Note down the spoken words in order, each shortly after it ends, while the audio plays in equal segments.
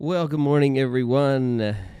Well, good morning,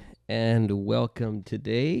 everyone, and welcome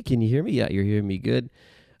today. Can you hear me? Yeah, you're hearing me good.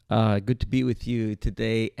 Good to be with you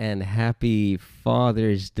today, and happy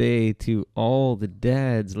Father's Day to all the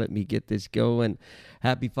dads. Let me get this going.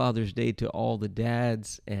 Happy Father's Day to all the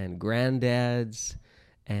dads and granddads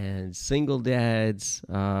and single dads.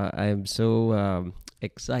 I am so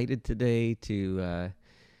excited today to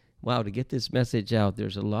get this message out.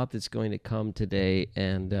 There's a lot that's going to come today,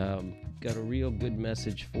 and got a real good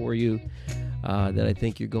message for you that I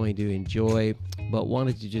think you're going to enjoy, but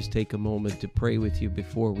wanted to just take a moment to pray with you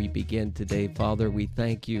before we begin today. Father, we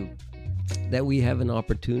thank you that we have an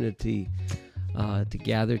opportunity to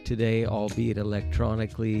gather today, albeit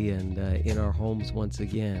electronically and in our homes once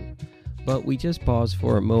again. But we just pause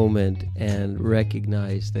for a moment and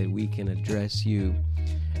recognize that we can address you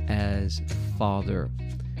as Father.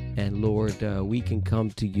 And Lord, we can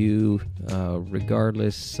come to you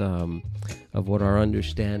regardless of what our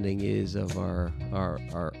understanding is of our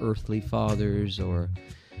earthly fathers, or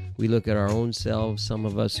we look at our own selves, some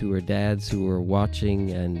of us who are dads who are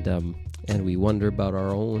watching, and we wonder about our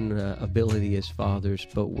own ability as fathers.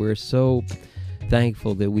 But we're so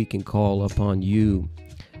thankful that we can call upon you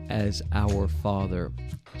as our Father.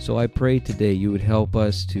 So I pray today you would help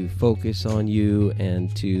us to focus on you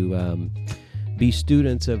and to be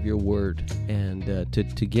students of your word, and to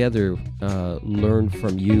together learn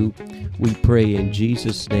from you. We pray in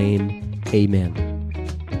Jesus' name, amen.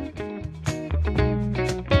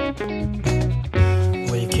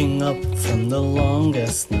 Waking up from the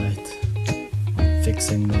longest night,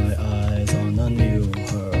 fixing my eyes on a new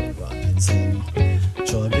horizon.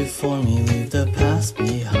 Joy before me, leave the past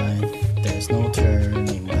behind. There's no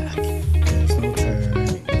turning back, there's no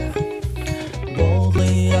turning back.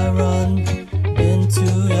 Boldly I run into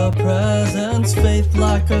your presence, faith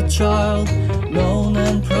like a child, known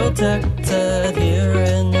and protected here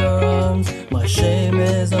in your arms. My shame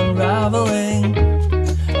is unraveling,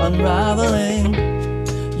 unraveling.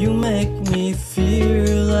 You make me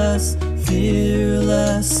fearless,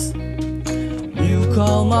 fearless. You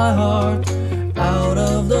call my heart out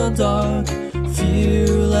of the dark,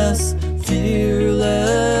 fearless,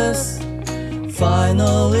 fearless.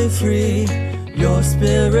 Finally free, your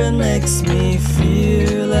spirit makes me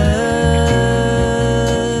fearless.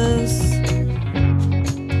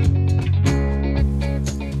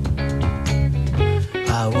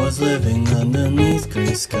 I was living underneath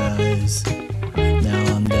gray skies,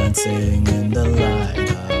 now I'm dancing in the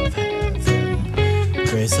light of heaven.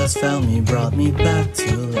 Grace has found me, brought me back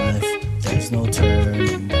to life. There's no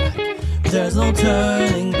turning back, there's no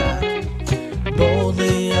turning back.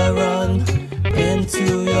 Boldly I run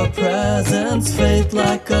into your presence, faith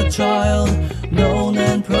like a child, known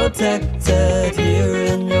and protected here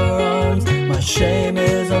in your arms. My shame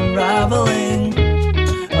is unraveling,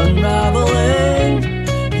 unraveling.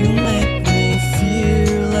 You make me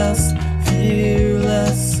fearless,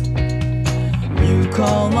 fearless. You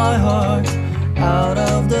call my heart out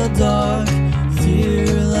of the dark,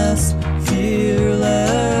 fearless,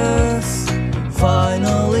 fearless.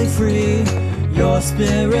 Finally free, your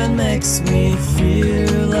spirit makes me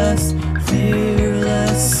fearless,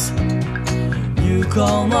 fearless. You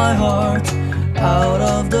call my heart out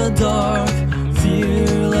of the dark,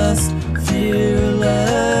 fearless,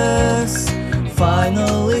 fearless.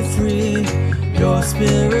 Finally free, your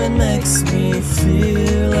spirit makes me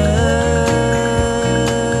fearless,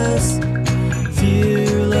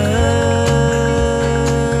 fearless,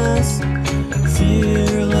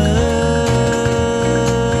 fearless,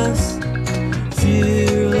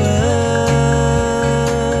 fearless.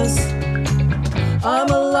 I'm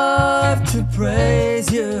alive to praise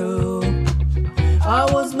you. I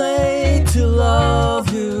was made to love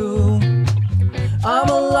you. I'm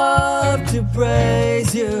alive to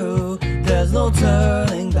praise you. There's no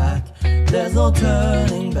turning back, there's no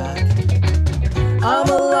turning back. I'm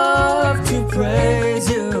alive to praise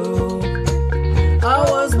you. I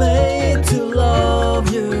was made to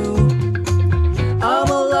love you. I'm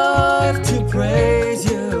alive to praise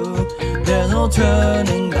you. There's no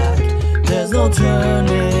turning back, there's no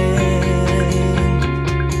turning.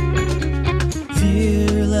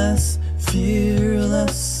 Fearless,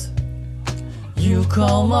 fearless. You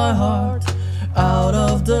call my heart out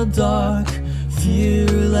of the dark,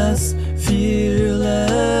 fearless,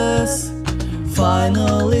 fearless.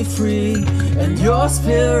 Finally free, and your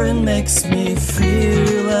spirit makes me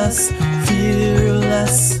fearless,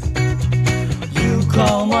 fearless. You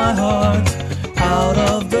call my heart out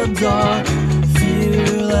of the dark,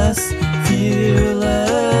 fearless,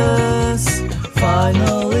 fearless.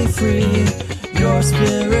 Finally free, your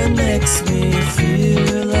spirit makes me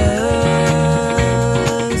fearless.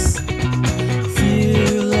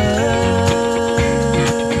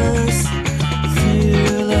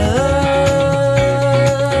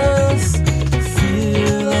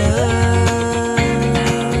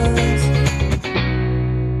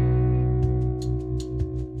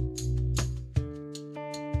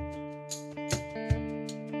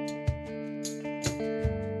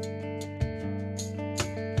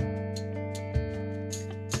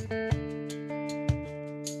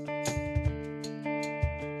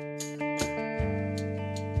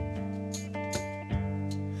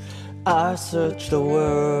 I searched the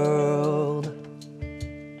world,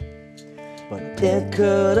 but it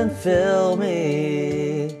couldn't fill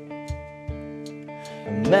me.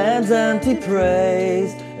 A man's empty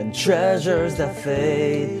praise and treasures that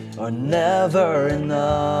fade are never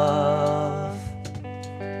enough.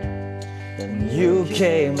 Then you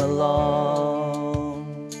came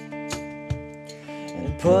along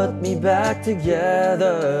and put me back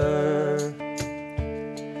together,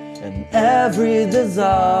 and every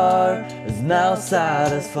desire is now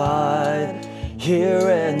satisfied here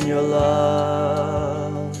in your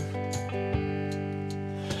love.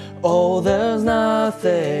 Oh, there's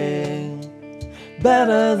nothing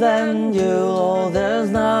better than you. Oh,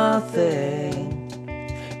 there's nothing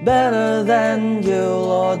better than you.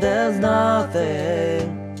 Lord, there's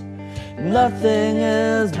nothing. Nothing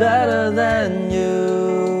is better than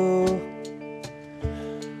you.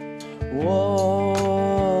 Whoa,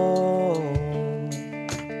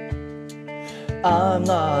 I'm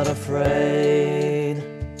not afraid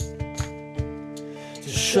to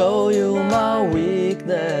show you my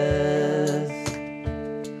weakness,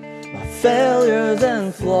 my failures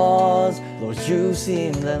and flaws. Lord, you've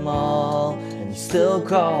seen them all, and you still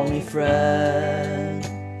call me friend.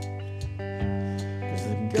 'Cause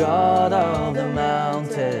the God of the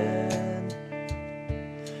mountain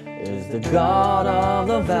is the God of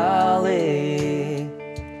the valley.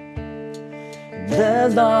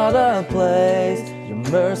 There's not a place your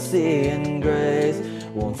mercy and grace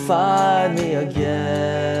won't find me again.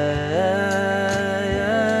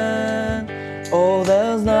 Oh,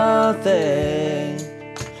 there's nothing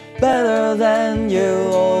better than you.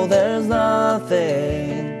 Oh, there's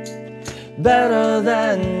nothing better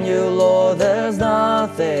than you, Lord. There's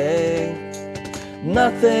nothing.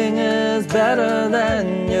 Nothing is better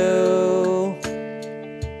than you.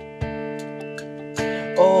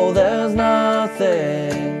 Oh, there's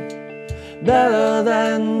nothing better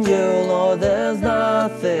than you, Lord. There's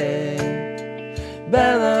nothing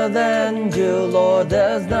better than you, Lord.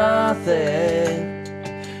 There's nothing.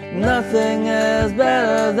 Nothing is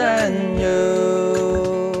better than you.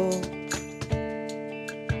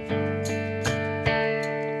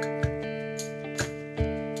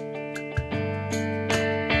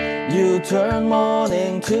 You turn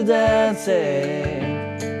mourning to dancing.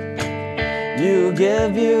 You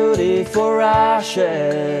give beauty for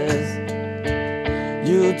ashes.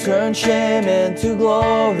 You turn shame into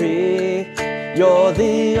glory. You're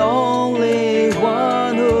the only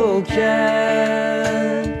one who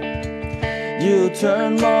can. You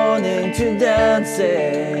turn mourning to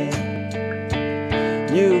dancing.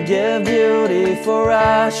 You give beauty for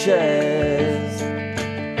ashes.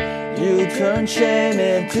 You turn shame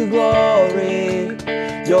into glory.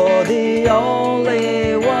 You're the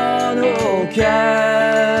only one who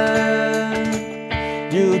can.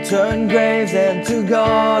 You turn graves into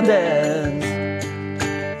gardens.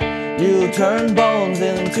 You turn bones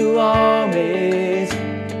into armies.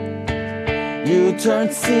 You turn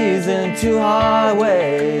seas into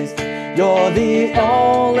highways. You're the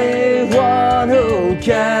only one who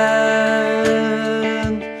can.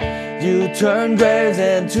 You turn graves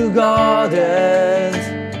into gardens.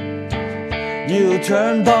 You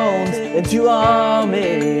turn bones into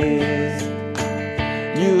armies.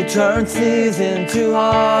 You turn seas into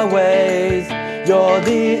highways. You're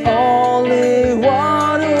the only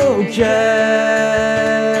one who can.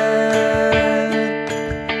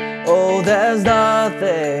 Oh, there's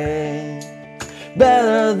nothing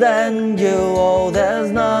better than you. Oh,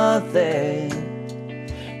 there's nothing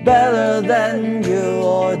better than you.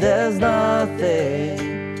 Oh, there's nothing.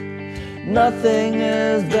 Nothing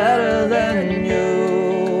is better than you.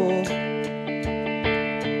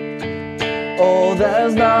 Oh,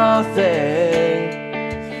 there's nothing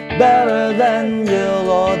better than you,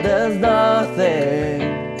 Lord. There's nothing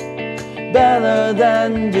better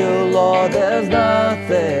than you, Lord. There's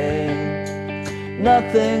nothing.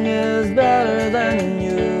 Nothing is better than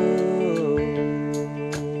you.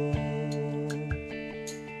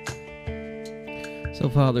 So,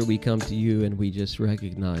 Father, we come to you and we just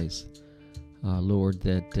recognize, Lord,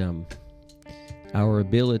 that our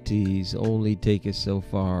abilities only take us so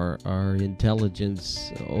far. Our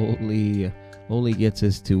intelligence only gets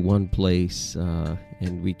us to one place,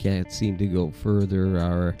 and we can't seem to go further.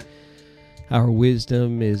 Our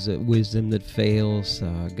wisdom is a wisdom that fails.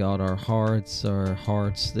 God, our hearts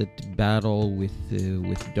that battle with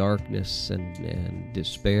darkness and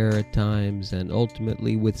despair at times, and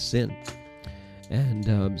ultimately with sin. And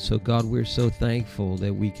so, God, we're so thankful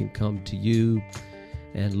that we can come to you.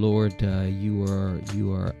 And Lord, you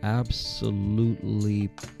are absolutely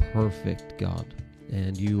perfect, God.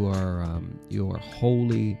 and you are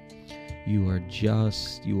holy, you are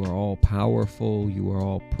just, you are all powerful, you are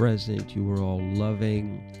all present, you are all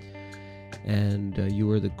loving, and you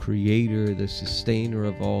are the creator, the sustainer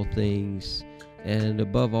of all things. And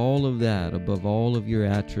above all of that, above all of your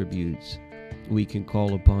attributes, we can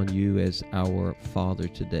call upon you as our Father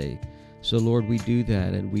today. So Lord, we do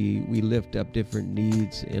that, and we lift up different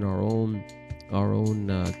needs in our own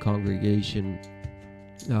congregation.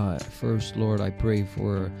 First, Lord, I pray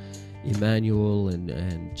for Emmanuel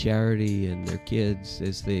and Charity and their kids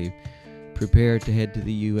as they prepare to head to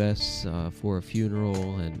the U.S. For a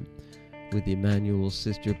funeral, and with Emmanuel's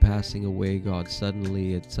sister passing away, God,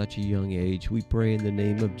 suddenly at such a young age, we pray in the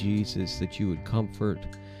name of Jesus that you would comfort,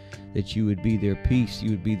 that you would be their peace,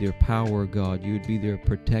 you would be their power, God, you would be their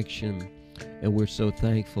protection. And we're so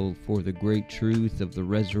thankful for the great truth of the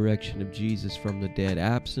resurrection of Jesus from the dead,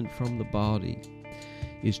 absent from the body,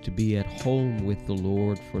 is to be at home with the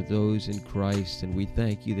Lord for those in Christ. And we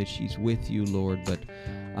thank you that she's with you, Lord. But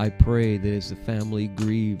I pray that as the family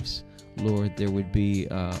grieves, Lord, there would be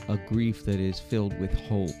a grief that is filled with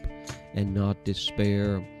hope and not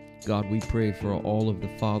despair. God, we pray for all of the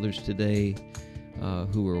fathers today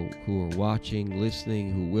who are watching,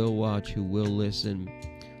 listening, who will watch, who will listen.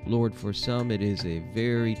 Lord, for some it is a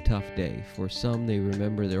very tough day. For some, they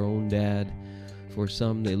remember their own dad. For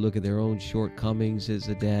some, they look at their own shortcomings as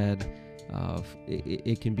a dad.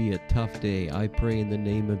 It can be a tough day. I pray in the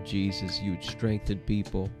name of Jesus you would strengthen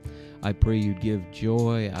people. I pray you'd give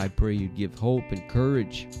joy. I pray you'd give hope and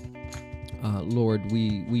courage. Lord,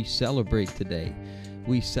 we celebrate today.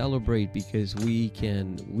 We celebrate because we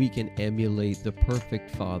can emulate the perfect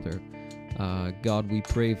Father. God, we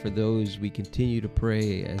pray for those. We continue to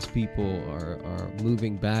pray as people are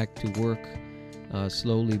moving back to work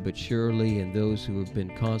slowly but surely, and those who have been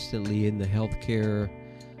constantly in the healthcare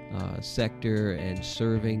sector and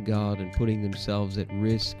serving God and putting themselves at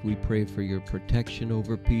risk. We pray for your protection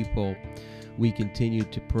over people. We continue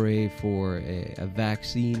to pray for a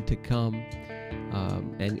vaccine to come.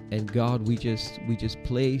 And God, we just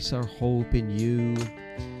place our hope in you.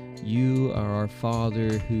 You are our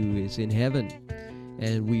Father who is in heaven.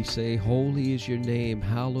 And we say, holy is your name,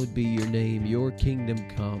 hallowed be your name, your kingdom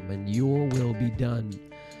come, and your will be done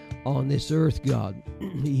on this earth, God,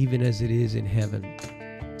 even as it is in heaven.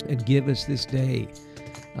 And give us this day,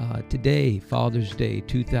 today, Father's Day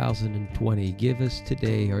 2020, give us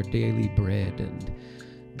today our daily bread. And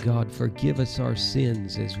God, forgive us our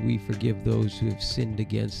sins as we forgive those who have sinned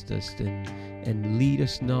against us. And lead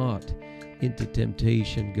us not into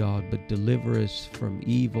temptation, God, but deliver us from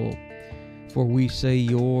evil. For we say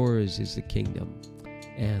yours is the kingdom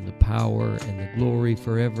and the power and the glory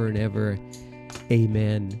forever and ever.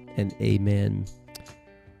 Amen and amen.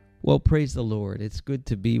 Well, praise the Lord. It's good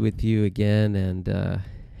to be with you again, and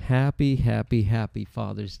happy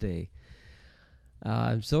Father's Day.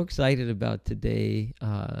 I'm so excited about today.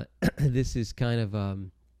 This is kind of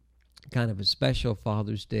a special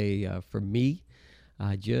Father's Day for me.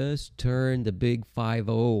 I just turned the big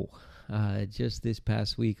 50 just this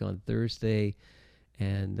past week on Thursday,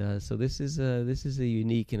 and so this is a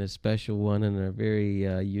unique and a special one, and a very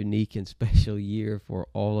unique and special year for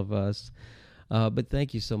all of us. But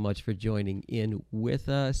thank you so much for joining in with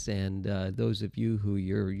us, and those of you who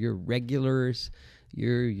you're regulars.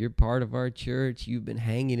 You're part of our church. You've been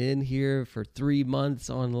hanging in here for 3 months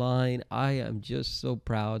online. I am just so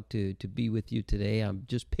proud to be with you today. I'm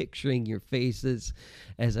just picturing your faces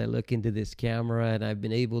as I look into this camera, and I've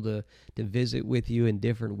been able to visit with you in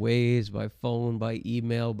different ways, by phone, by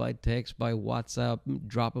email, by text, by WhatsApp,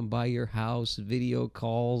 dropping by your house, video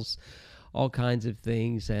calls, all kinds of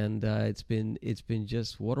things. And it's been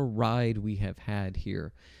just what a ride we have had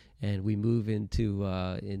here. And we move into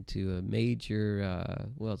a major,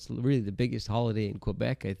 well, it's really the biggest holiday in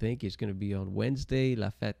Quebec, I think. It's going to be on Wednesday,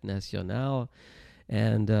 La Fête Nationale.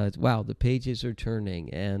 And, wow, the pages are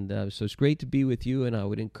turning. And so it's great to be with you, and I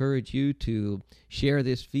would encourage you to share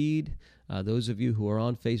this feed. Those of you who are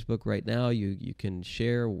on Facebook right now, you can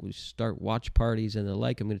share, start watch parties and the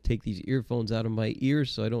like. I'm going to take these earphones out of my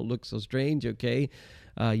ears so I don't look so strange, okay?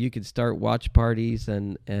 You can start watch parties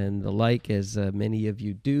and the like, as many of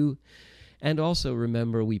you do. And also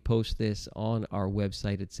remember, we post this on our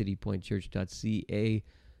website at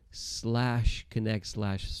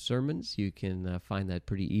citypointchurch.ca/connect/sermons. You can find that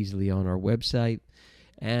pretty easily on our website.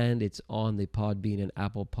 And it's on the Podbean and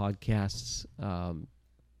Apple Podcasts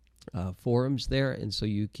forums there. And so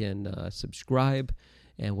you can subscribe.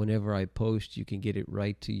 And whenever I post, you can get it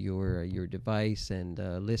right to your device and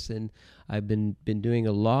listen. I've been doing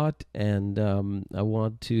a lot, and I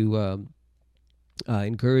want to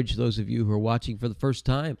Encourage those of you who are watching for the first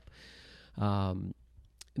time.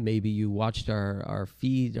 Maybe you watched our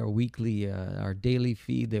feed, our weekly, our daily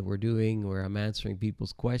feed that we're doing, where I'm answering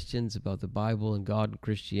people's questions about the Bible and God and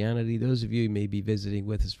Christianity. Those of you who may be visiting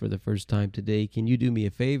with us for the first time today, can you do me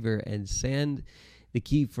a favor and send the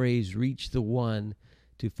key phrase "Reach the One"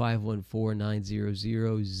 to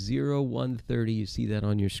 514-900-0130. You see that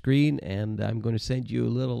on your screen, and I'm going to send you a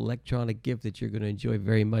little electronic gift that you're going to enjoy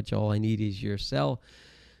very much. All I need is your cell,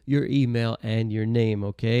 your email, and your name,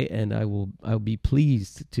 okay? And I'll be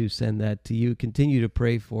pleased to send that to you. Continue to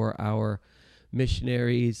pray for our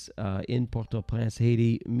missionaries in Port-au-Prince,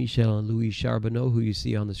 Haiti, Michel and Louis Charbonneau, who you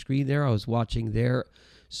see on the screen there. I was watching their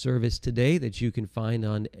service today that you can find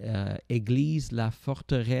on Église La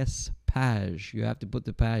Forteresse page. You have to put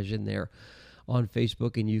the page in there on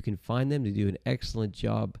Facebook, and you can find them. They do an excellent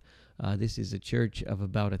job. This is a church of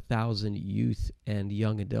about 1,000 youth and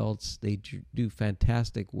young adults. They do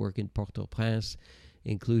fantastic work in Port-au-Prince,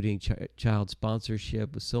 including child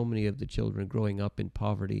sponsorship with so many of the children growing up in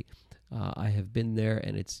poverty. I have been there,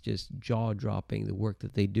 and it's just jaw-dropping, the work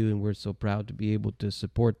that they do, and we're so proud to be able to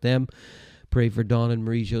support them. Pray for Don and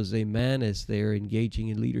Marie-José Mann as they're engaging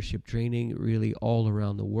in leadership training really all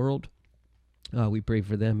around the world. We pray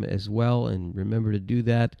for them as well, and remember to do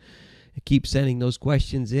that. Keep sending those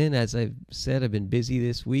questions in. As I've said, I've been busy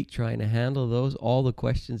this week trying to handle those. All the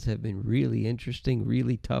questions have been really interesting,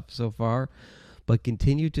 really tough so far, but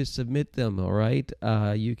continue to submit them, all right?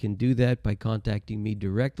 You can do that by contacting me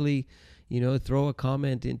directly. Throw a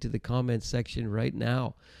comment into the comment section right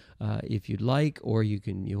now if you'd like, or you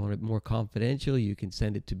want it more confidential, you can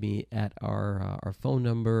send it to me at our phone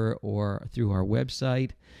number or through our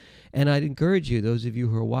website. And I'd encourage you, those of you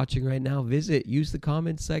who are watching right now, use the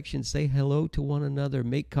comment section, say hello to one another,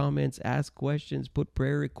 make comments, ask questions, put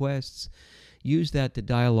prayer requests. Use that to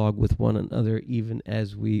dialogue with one another, even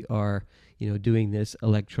as we are, doing this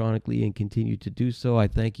electronically, and continue to do so. I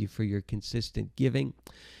thank you for your consistent giving.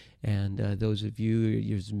 And those of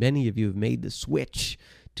you, many of you have made the switch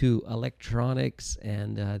to electronics,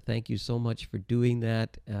 and thank you so much for doing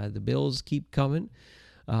that. The bills keep coming.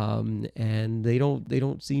 And they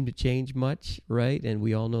don't seem to change much, right? And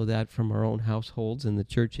we all know that from our own households, and the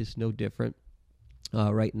church is no different.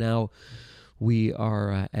 Right now, we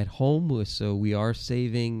are at home, so we are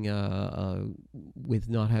saving with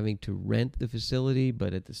not having to rent the facility,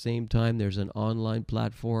 but at the same time, there's an online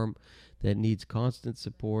platform that needs constant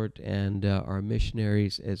support, and our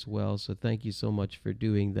missionaries as well. So thank you so much for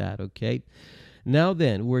doing that, okay? Now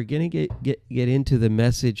then, we're going to get into the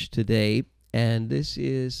message today. And this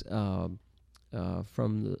is from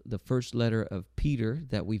the first letter of Peter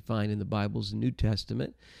that we find in the Bible's New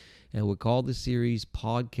Testament. And we'll call the series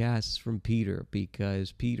Podcasts from Peter,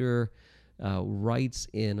 because Peter writes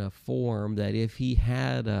in a form that if he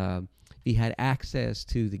had access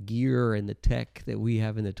to the gear and the tech that we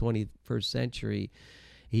have in the 21st century,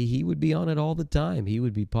 he would be on it all the time. He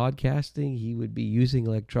would be podcasting. He would be using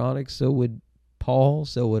electronics. So would Paul.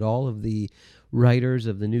 So would all of the writers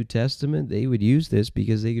of the New Testament. They would use this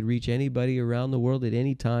because they could reach anybody around the world at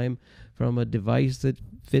any time from a device that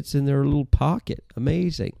fits in their little pocket.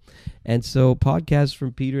 Amazing. And so Podcasts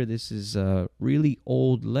from Peter, this is a really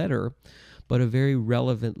old letter, but a very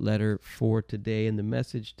relevant letter for today. And the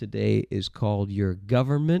message today is called Your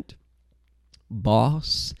Government,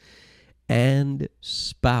 Boss, and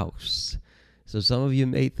Spouse. So some of you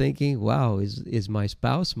may be thinking, wow, is my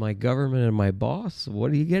spouse, my government, and my boss?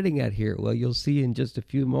 What are you getting at here? Well, you'll see in just a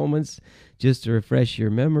few moments. Just to refresh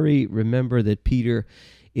your memory, remember that Peter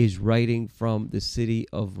is writing from the city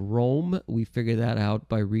of Rome. We figure that out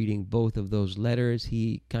by reading both of those letters.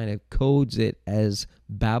 He kind of codes it as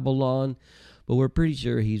Babylon, but we're pretty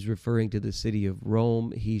sure he's referring to the city of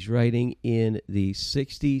Rome. He's writing in the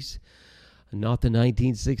 60s. Not the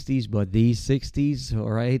 1960s, but the 60s,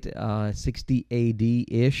 all right, 60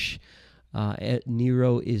 AD-ish.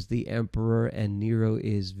 Nero is the emperor, and Nero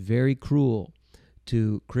is very cruel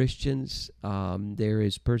to Christians. There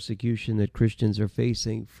is persecution that Christians are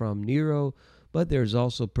facing from Nero, but there's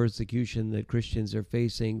also persecution that Christians are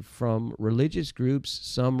facing from religious groups.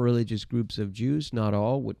 Some religious groups of Jews, not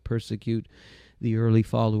all, would persecute the early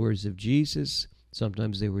followers of Jesus.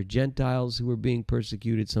 Sometimes they were Gentiles who were being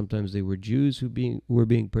persecuted. Sometimes they were Jews who were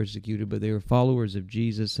being persecuted, but they were followers of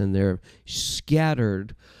Jesus, and they're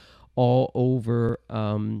scattered all over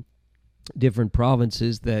different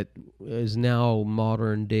provinces that is now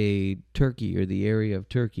modern-day Turkey, or the area of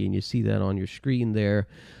Turkey, and you see that on your screen there.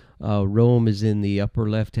 Rome is in the upper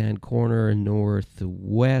left-hand corner,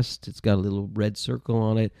 northwest. It's got a little red circle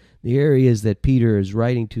on it. The areas that Peter is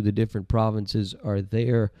writing to, the different provinces, are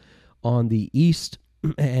there On the east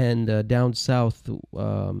and down south,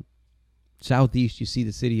 southeast, you see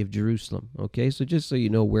the city of Jerusalem. Okay, so just so you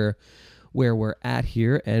know where we're at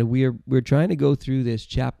here, and we're trying to go through this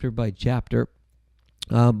chapter by chapter,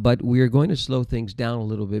 but we are going to slow things down a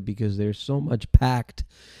little bit because there's so much packed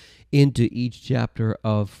into each chapter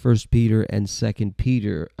of First Peter and Second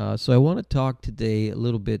Peter. So I want to talk today a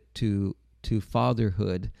little bit to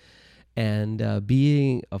fatherhood and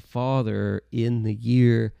being a father in the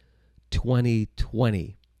year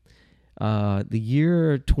 2020. The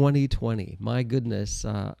year 2020, my goodness,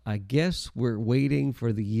 I guess we're waiting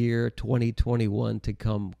for the year 2021 to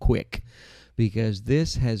come quick, because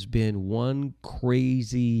this has been one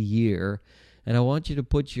crazy year. And I want you to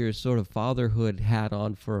put your sort of fatherhood hat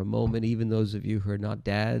on for a moment, even those of you who are not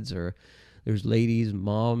dads, or there's ladies,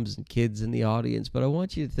 moms, and kids in the audience. But I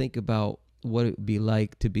want you to think about what it would be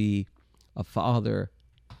like to be a father,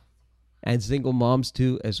 and single moms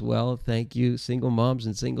too as well. Thank you. Single moms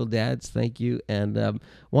and single dads, thank you. And I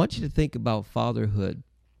want you to think about fatherhood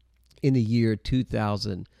in the year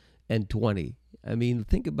 2020. I mean,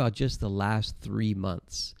 think about just the last 3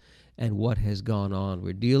 months and what has gone on.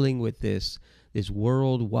 We're dealing with this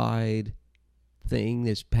worldwide thing,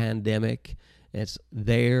 this pandemic. It's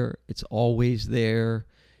there. It's always there.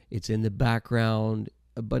 It's in the background.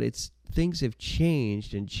 But things have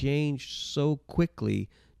changed, and changed so quickly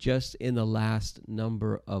just in the last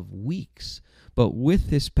number of weeks. But with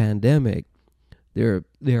this pandemic, there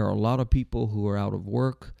are a lot of people who are out of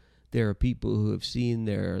work. There are people who have seen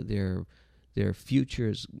their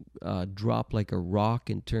futures drop like a rock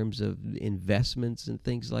in terms of investments and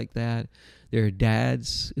things like that. There are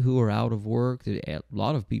dads who are out of work. There are a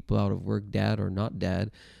lot of people out of work, dad or not dad,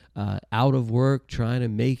 out of work, trying to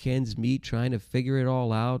make ends meet, trying to figure it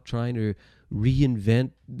all out, trying to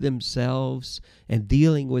reinvent themselves, and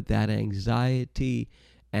dealing with that anxiety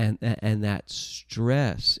and that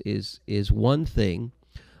stress is one thing.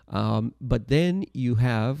 But then you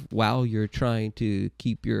have, while you're trying to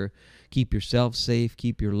keep yourself safe,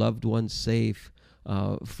 keep your loved ones safe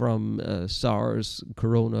from SARS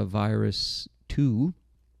coronavirus 2.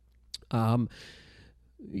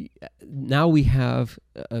 Now we have,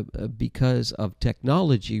 because of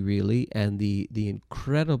technology really, and the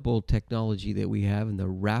incredible technology that we have and the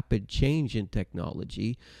rapid change in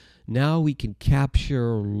technology, now we can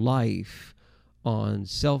capture life on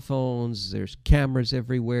cell phones. There's cameras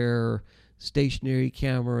everywhere, stationary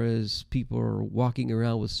cameras. People are walking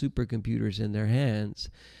around with supercomputers in their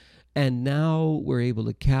hands. And now we're able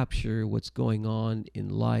to capture what's going on in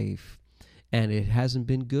life, and it hasn't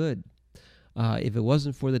been good. If it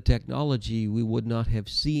wasn't for the technology, we would not have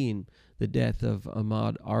seen the death of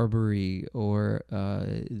Ahmaud Arbery, or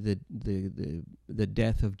the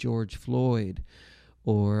death of George Floyd,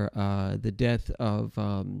 or the death of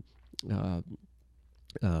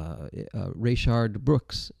Rayshard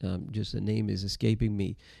Brooks, just the name is escaping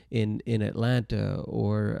me, in Atlanta,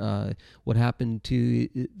 or what happened to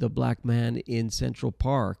the black man in Central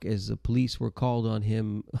Park, as the police were called on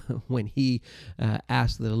him when he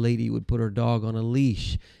asked that a lady would put her dog on a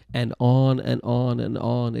leash, and on and on and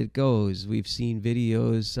on it goes. We've seen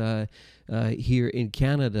videos here in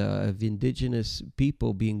Canada of Indigenous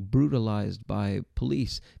people being brutalized by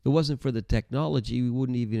police. If it wasn't for the technology, we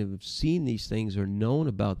wouldn't even have seen these things or known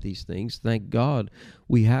about these things. Thank God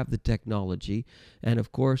we have the technology. And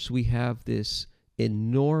of course, we have this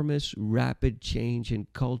enormous rapid change in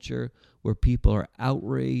culture where people are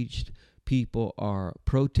outraged, people are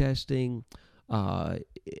protesting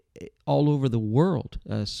all over the world,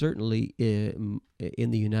 certainly in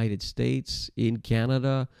the United States, in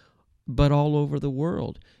Canada, but all over the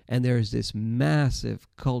world. And there's this massive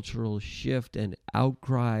cultural shift and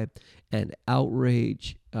outcry and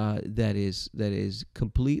outrage that is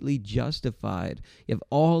completely justified. If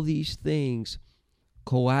all these things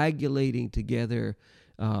coagulating together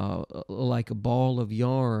like a ball of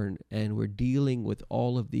yarn, and we're dealing with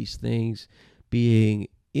all of these things, being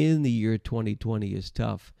in the year 2020 is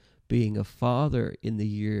tough. Being a father in the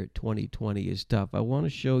year 2020 is tough. I want to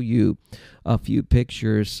show you a few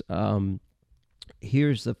pictures.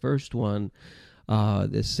 Here's the first one.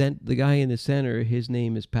 The guy in the center, his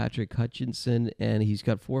name is Patrick Hutchinson, and he's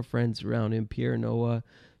got 4 friends around him: Pierre Noah,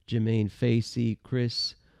 Jermaine Facey,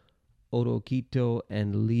 Chris Otokito,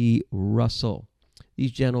 and Lee Russell.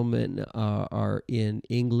 These gentlemen are in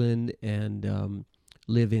England and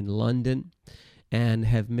live in London, and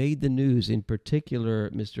have made the news, in particular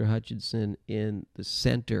Mr. Hutchinson in the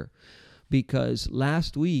center, because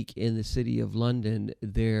last week in the city of London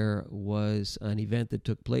there was an event that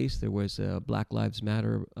took place. There was a Black Lives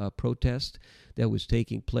Matter protest that was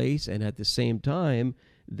taking place, and at the same time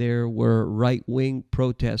there were right-wing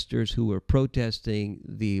protesters who were protesting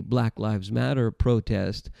the Black Lives Matter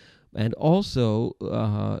protest, and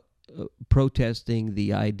also protesting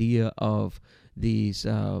the idea of these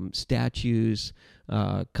statues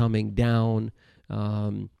coming down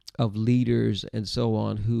of leaders and so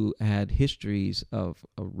on who had histories of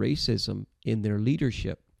racism in their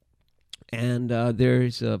leadership. And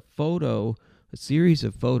there's a series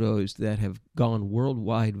of photos that have gone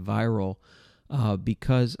worldwide viral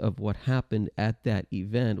because of what happened at that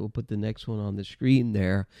event. We'll put the next one on the screen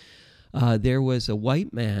there. There was a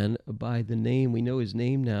white man by the name, we know his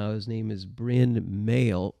name now, his name is Bryn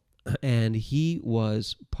Mawr, and he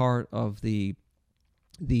was part of the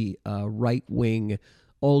right-wing,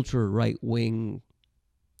 ultra-right-wing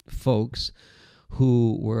folks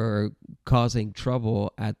who were causing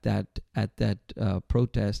trouble at that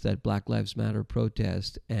protest, that Black Lives Matter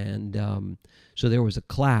protest, and so there was a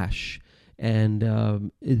clash,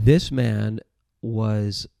 and this man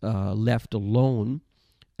was left alone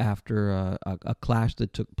after a clash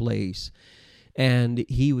that took place, and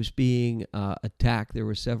he was being attacked. There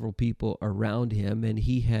were several people around him, and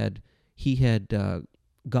he had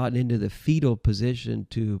gotten into the fetal position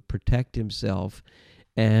to protect himself.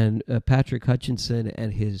 And Patrick Hutchinson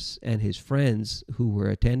and his friends who were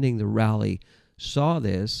attending the rally saw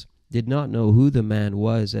this, did not know who the man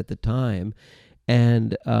was at the time,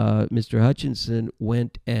 and Mr. Hutchinson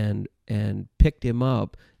went and picked him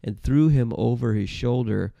up and threw him over his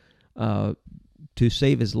shoulder to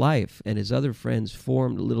save his life. And his other friends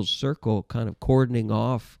formed a little circle, kind of cordoning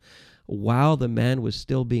off while the man was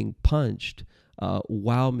still being punched.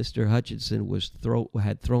 While Mr. Hutchinson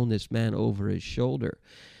had thrown this man over his shoulder.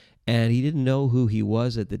 And he didn't know who he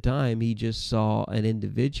was at the time. He just saw an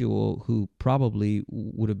individual who probably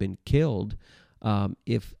would have been killed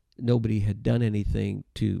if nobody had done anything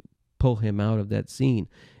to pull him out of that scene.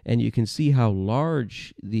 And you can see how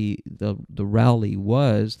large the rally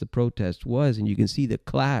was, the protest was, and you can see the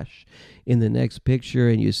clash in the next picture,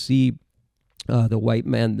 and you see the white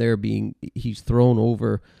man there he's thrown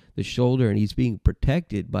over the shoulder, and he's being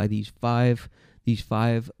protected by these five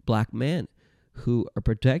black men who are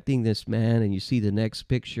protecting this man. And you see the next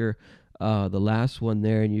picture, the last one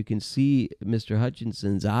there, and you can see Mr.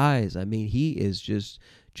 Hutchinson's eyes. I mean, he is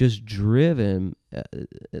just driven,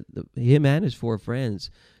 him and his four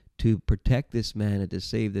friends, to protect this man and to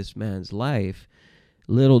save this man's life.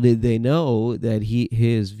 Little did they know that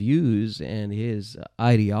his views and his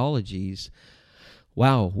ideologies,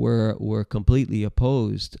 were completely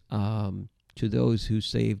opposed to those who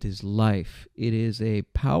saved his life. It is a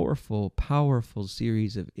powerful, powerful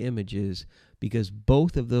series of images, because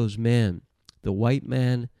both of those men, the white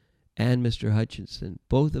man and Mr. Hutchinson,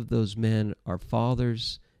 both of those men are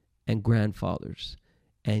fathers and grandfathers.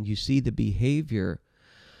 And you see the behavior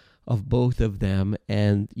of both of them,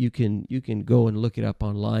 and you can go and look it up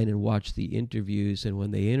online and watch the interviews. And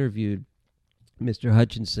when they interviewed Mr.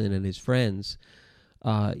 Hutchinson and his friends,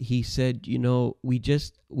 he said, we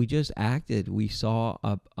just acted. We saw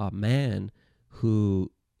a man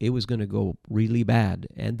who it was going to go really bad,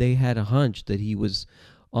 and they had a hunch that he was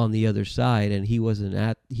on the other side, and he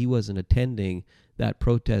wasn't attending that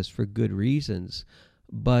protest for good reasons.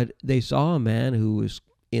 But they saw a man who was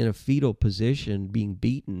in a fetal position being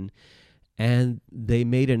beaten, and they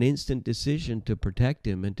made an instant decision to protect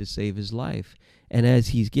him and to save his life. And as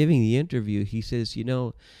he's giving the interview, he says,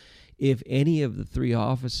 if any of the three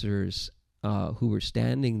officers who were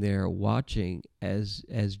standing there watching as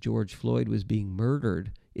George Floyd was being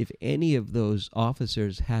murdered, if any of those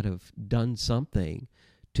officers had have done something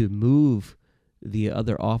to move the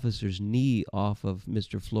other officer's knee off of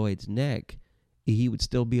Mr. Floyd's neck, he would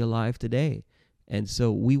still be alive today. And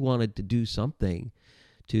so we wanted to do something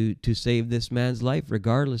to save this man's life,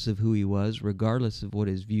 regardless of who he was, regardless of what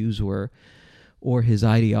his views were or his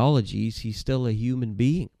ideologies. He's still a human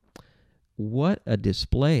being. What a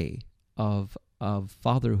display of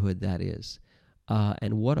fatherhood that is,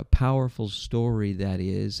 and what a powerful story that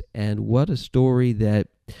is, and what a story that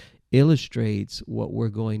illustrates what we're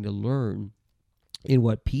going to learn in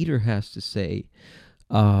what Peter has to say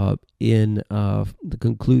in the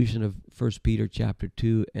conclusion of 1 Peter chapter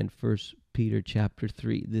 2 and 1 Peter chapter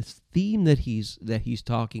 3. This theme that he's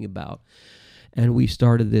talking about, and we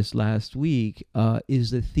started this last week,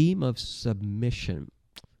 is the theme of submission.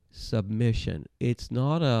 Submission. It's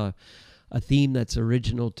not a theme that's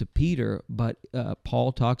original to Peter, but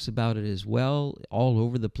Paul talks about it as well all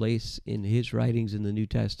over the place in his writings in the New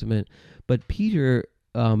Testament. But Peter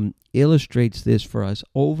illustrates this for us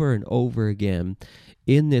over and over again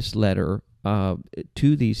in this letter,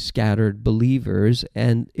 to these scattered believers,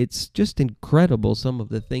 and it's just incredible some of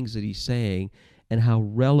the things that he's saying and how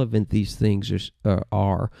relevant these things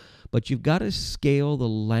are. But you've got to scale the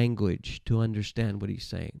language to understand what he's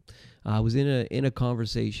saying. I was in a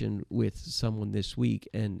conversation with someone this week,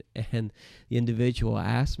 and the individual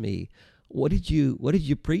asked me, "What did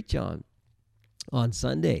you preach on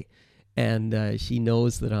Sunday?" And she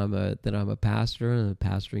knows that I'm a pastor, and I'm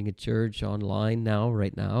pastoring a church online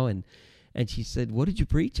right now, and she said, "What did you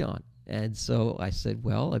preach on?" And so I said,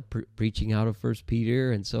 "Well, I'm preaching out of First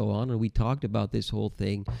Peter and so on." And we talked about this whole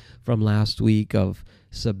thing from last week of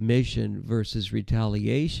submission versus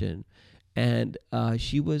retaliation. And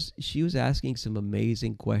she was asking some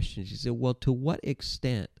amazing questions. She said, "Well, to what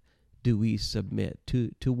extent do we submit?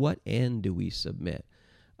 To what end do we submit?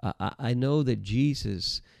 I know that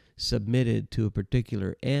Jesus submitted to a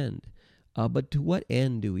particular end, but to what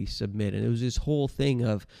end do we submit?" And it was this whole thing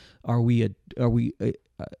of,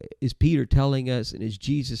 is Peter telling us, and is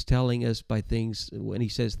Jesus telling us by things when he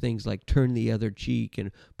says things like turn the other cheek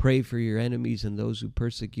and pray for your enemies and those who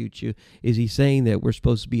persecute you? Is he saying that we're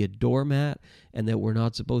supposed to be a doormat and that we're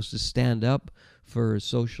not supposed to stand up for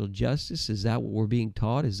social justice? Is that what we're being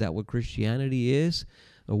taught? Is that what Christianity is?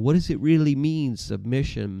 Or what does it really mean,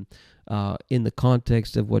 submission, in the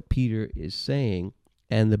context of what Peter is saying?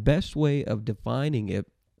 And the best way of defining it,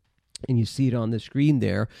 and you see it on the screen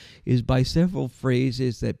there, is by several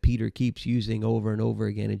phrases that Peter keeps using over and over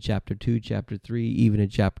again in chapter 2, chapter 3, even in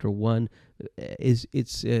chapter 1. It's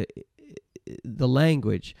the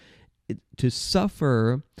language, to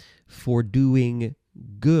suffer for doing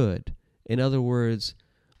good. In other words,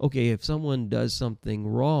 okay, if someone does something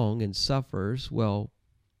wrong and suffers, well,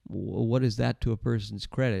 what is that to a person's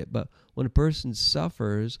credit? But when a person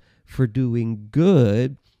suffers for doing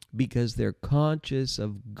good because they're conscious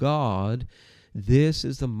of God, this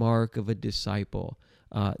is the mark of a disciple.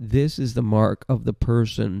 This is the mark of the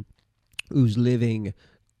person who's living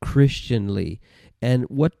Christianly. And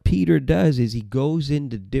what Peter does is he goes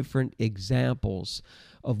into different examples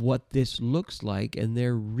of what this looks like, and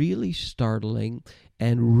they're really startling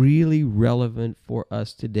and really relevant for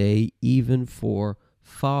us today, even for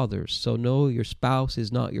fathers. So no, your spouse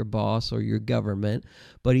is not your boss or your government,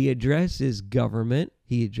 but he addresses government,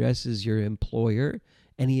 he addresses your employer,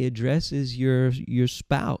 and he addresses your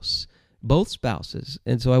spouse, both spouses.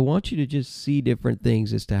 And so I want you to just see different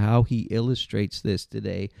things as to how he illustrates this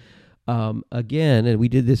today. Again, and we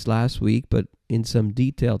did this last week, but in some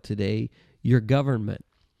detail today, your government.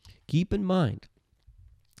 Keep in mind,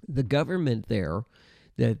 the government there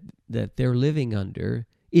that they're living under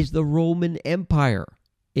is the Roman Empire.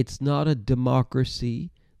 It's not a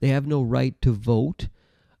democracy. They have no right to vote,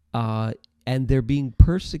 and they're being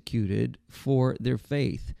persecuted for their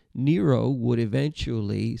faith. Nero would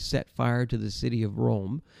eventually set fire to the city of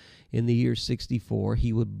Rome in the year 64.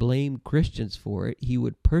 He would blame Christians for it. He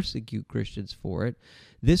would persecute Christians for it.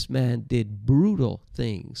 This man did brutal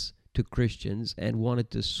things to Christians and wanted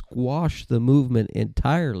to squash the movement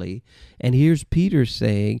entirely. And here's Peter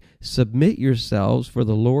saying, submit yourselves for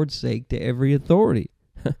the Lord's sake to every authority.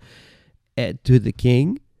 To the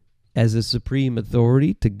king as a supreme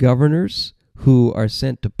authority, to governors who are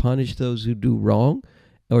sent to punish those who do wrong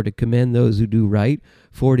or to commend those who do right.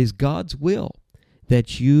 For it is God's will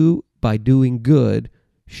that you, by doing good,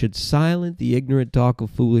 should silence the ignorant talk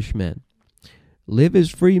of foolish men. Live as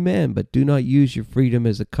free men, but do not use your freedom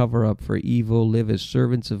as a cover-up for evil. Live as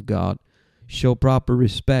servants of God. Show proper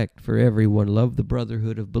respect for everyone. Love the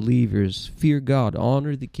brotherhood of believers. Fear God.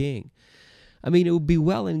 Honor the king. I mean, it would be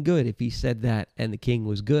well and good if he said that and the king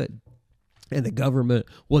was good and the government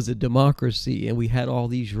was a democracy and we had all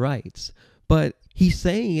these rights. But he's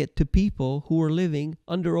saying it to people who are living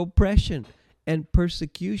under oppression and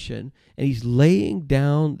persecution, and he's laying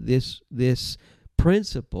down this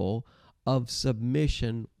principle of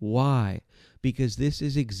submission. Why? Because this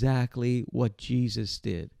is exactly what Jesus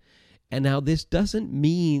did. And now this doesn't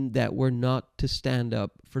mean that we're not to stand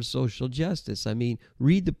up for social justice. I mean,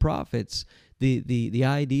 read the prophets. The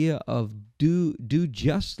idea of do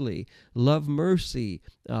justly, love mercy,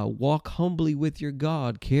 walk humbly with your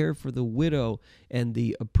God, care for the widow and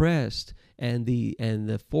the oppressed and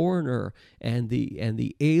the foreigner and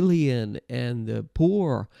the alien and the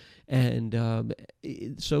poor. And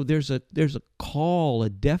so there's a call,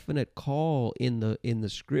 a definite call in the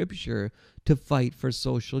scripture to fight for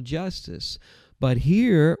social justice. But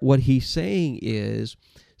here, what he's saying is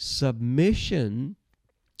submission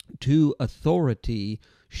to authority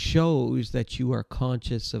shows that you are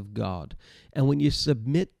conscious of God. And when you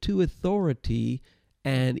submit to authority,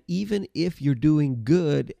 and even if you're doing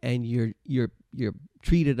good and you're you're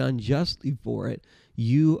treated unjustly for it,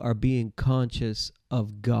 you are being conscious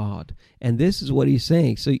of God. And this is what he's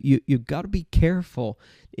saying. So you've got to be careful.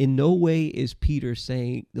 In no way is Peter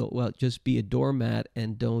saying, well, just be a doormat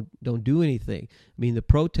and don't do anything. I mean, the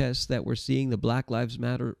protests that we're seeing, the Black Lives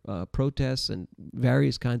Matter protests and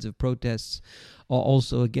various kinds of protests,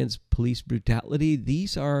 also against police brutality,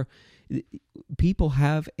 these are, people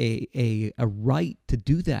have a right to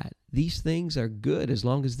do that. These things are good as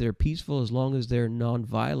long as they're peaceful, as long as they're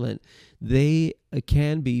nonviolent. They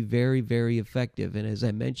can be very, very effective. And as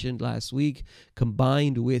I mentioned last week,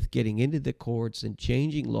 combined with getting into the courts and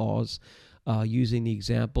changing laws, using the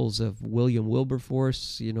examples of William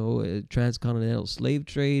Wilberforce, transcontinental slave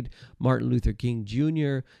trade, Martin Luther King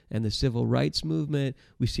Jr., and the civil rights movement,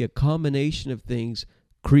 we see a combination of things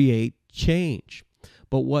create change.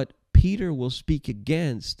 But what Peter will speak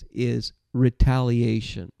against is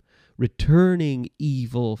retaliation, returning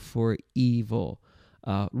evil for evil,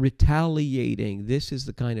 retaliating. This is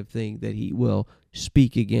the kind of thing that he will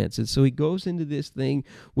speak against. And so he goes into this thing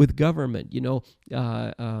with government.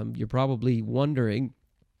 You're probably wondering,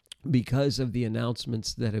 because of the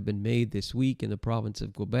announcements that have been made this week in the province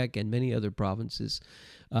of Quebec and many other provinces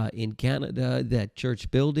in Canada, that church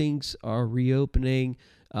buildings are reopening,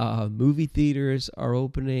 movie theaters are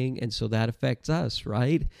opening, and so that affects us,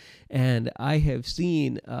 right? And I have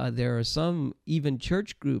seen there are some even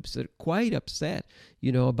church groups that are quite upset,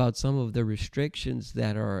 about some of the restrictions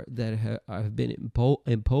that have been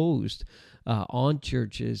imposed on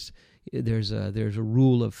churches. There's a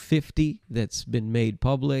rule of 50 that's been made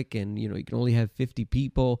public, and you can only have 50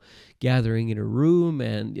 people gathering in a room,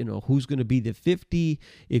 and who's going to be the 50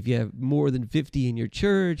 if you have more than 50 in your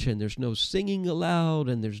church, and there's no singing allowed,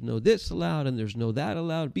 and there's no this allowed, and there's no that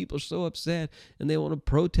allowed. People are so upset, and they want to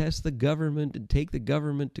protest the government and take the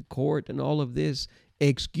government to court and all of this.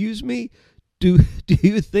 Excuse me? Do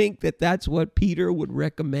you think that that's what Peter would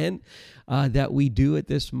recommend that we do at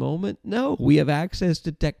this moment? No, we have access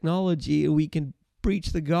to technology, and we can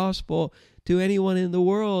preach the gospel to anyone in the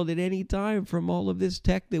world at any time from all of this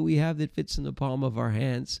tech that we have that fits in the palm of our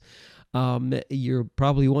hands. You're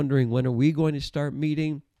probably wondering, when are we going to start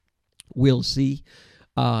meeting? We'll see.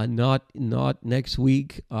 Not next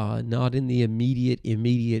week, not in the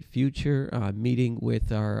immediate future. Meeting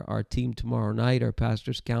with our team tomorrow night, our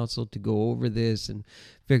pastors' council, to go over this and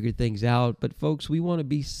figure things out. But folks, we want to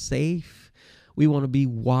be safe. We want to be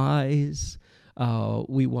wise.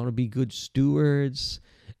 We want to be good stewards,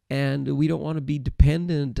 and we don't want to be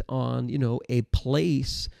dependent on a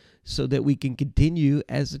place so that we can continue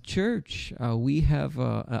as a church. We have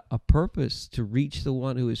a purpose to reach the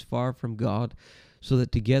one who is far from God, so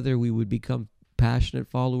that together we would become passionate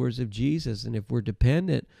followers of Jesus. And if we're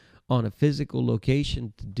dependent on a physical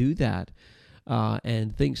location to do that,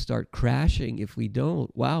 and things start crashing if we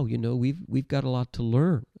don't, wow, we've got a lot to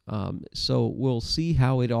learn. So we'll see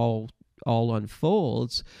how it all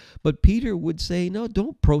unfolds. But Peter would say, no,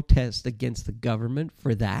 don't protest against the government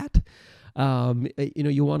for that.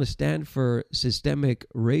 You want to stand for systemic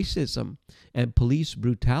racism and police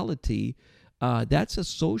brutality. That's a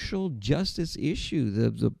social justice issue.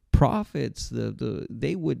 The prophets,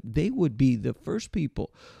 they would be the first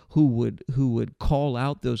people who would call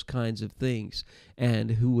out those kinds of things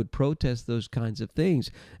and who would protest those kinds of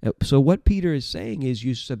things. So what Peter is saying is,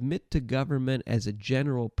 you submit to government as a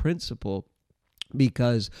general principle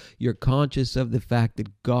because you're conscious of the fact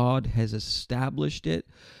that God has established it,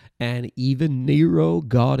 and even Nero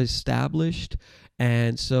God established.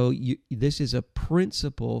 And so this is a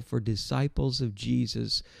principle for disciples of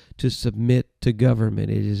Jesus to submit to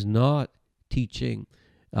government. It is not teaching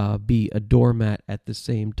be a doormat at the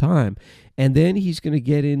same time. And then he's going to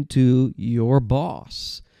get into your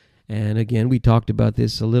boss. And again, we talked about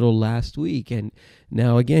this a little last week. And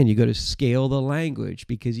now again, you got to scale the language,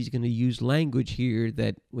 because he's going to use language here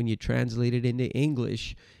that when you translate it into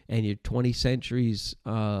English and you're 20 centuries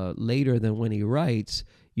later than when he writes,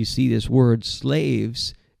 you see this word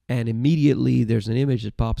slaves, and immediately there's an image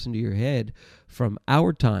that pops into your head from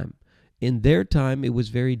our time. In their time, it was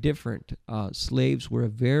very different. Slaves were a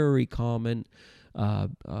very common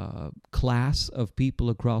class of people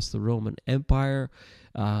across the Roman Empire.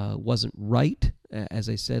 Wasn't right. As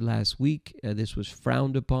I said last week, this was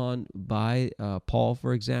frowned upon by Paul,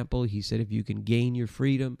 for example. He said, if you can gain your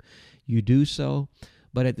freedom, you do so.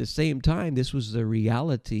 But at the same time, this was the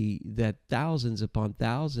reality that thousands upon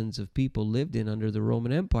thousands of people lived in under the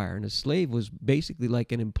Roman Empire. And a slave was basically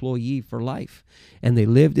like an employee for life. And they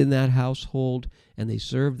lived in that household, and they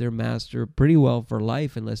served their master pretty well for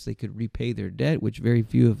life, unless they could repay their debt, which very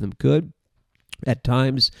few of them could. At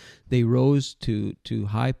times, they rose to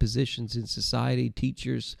high positions in society,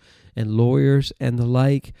 teachers and lawyers and the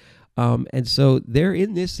like. And so they're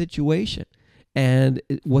in this situation. And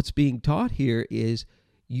what's being taught here is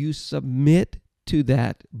you submit to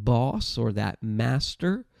that boss or that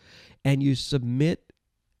master, and you submit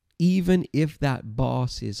even if that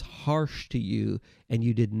boss is harsh to you and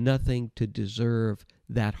you did nothing to deserve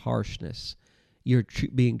that harshness. You're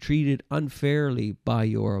being treated unfairly by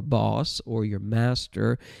your boss or your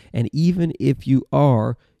master, and even if you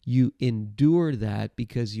are, you endure that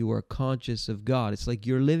because you are conscious of God. It's like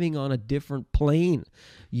you're living on a different plane.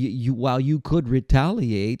 While you could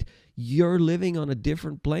retaliate, you're living on a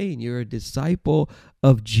different plane. You're a disciple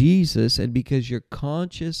of Jesus, and because you're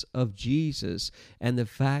conscious of Jesus and the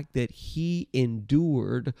fact that he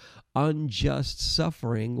endured unjust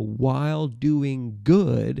suffering while doing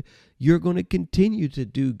good, you're going to continue to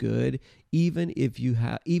do good even if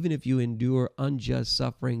you endure unjust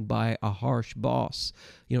suffering by a harsh boss.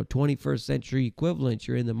 21st century equivalent,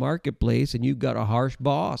 you're in the marketplace and you've got a harsh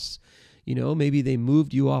boss. Maybe they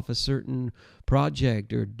moved you off a certain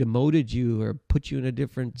project or demoted you or put you in a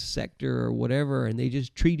different sector or whatever, and they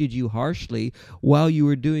just treated you harshly while you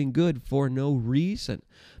were doing good for no reason.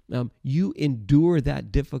 You endure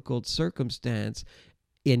that difficult circumstance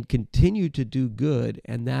and continue to do good,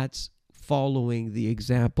 and that's following the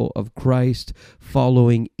example of Christ,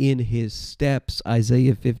 following in his steps.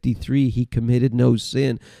 Isaiah 53, he committed no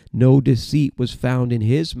sin, no deceit was found in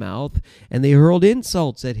his mouth, and they hurled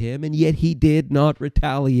insults at him, and yet he did not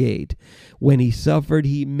retaliate. When he suffered,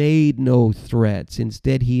 he made no threats.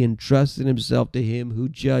 Instead, he entrusted himself to him who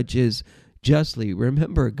judges justly.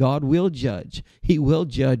 Remember, God will judge. He will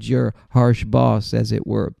judge your harsh boss, as it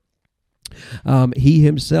were. He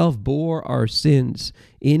himself bore our sins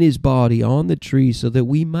in his body on the tree so that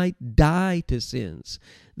we might die to sins.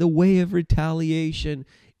 The way of retaliation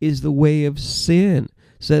is the way of sin,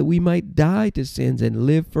 so that we might die to sins and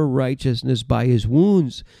live for righteousness. By his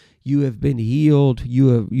wounds you have been healed.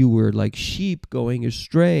 You were like sheep going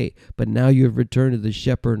astray, but now you have returned to the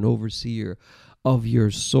shepherd and overseer of your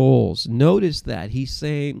souls. Notice that he's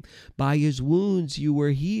saying, by his wounds you were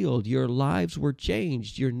healed. Your lives were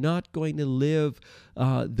changed. You're not going to live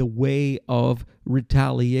the way of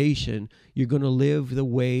retaliation. You're going to live the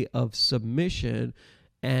way of submission.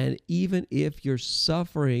 And even if you're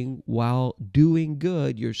suffering while doing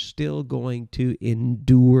good, you're still going to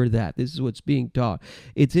endure that. This is what's being taught.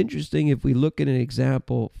 It's interesting if we look at an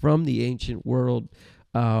example from the ancient world,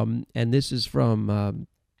 and this is from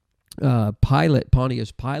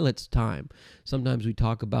Pontius Pilate's time. Sometimes we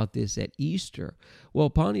talk about this at Easter. Well,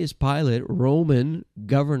 Pontius Pilate, Roman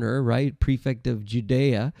governor, right, prefect of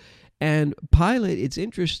Judea, and Pilate, it's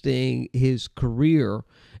interesting, his career,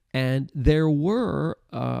 and there were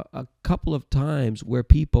a couple of times where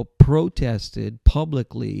people protested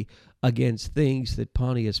publicly against things that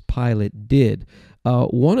Pontius Pilate did.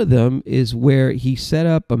 One of them is where he set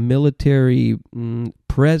up a military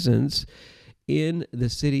presence in the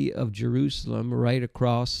city of Jerusalem, right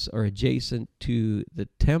across or adjacent to the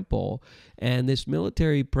temple. And this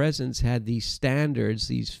military presence had these standards,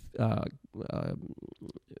 these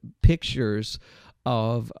pictures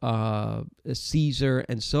of Caesar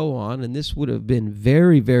and so on. And this would have been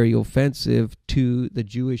very, very offensive to the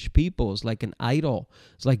Jewish people. It's like an idol.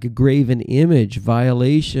 It's like a graven image,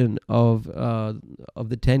 violation of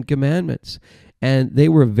the Ten Commandments. And they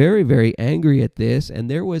were very, very angry at this, and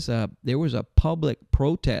there was a public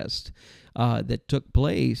protest that took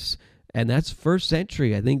place, and that's first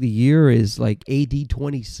century. I think the year is like AD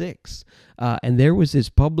 26, and there was this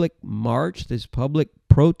public march, this public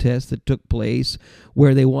protest that took place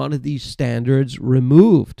where they wanted these standards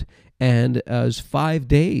removed, and it was 5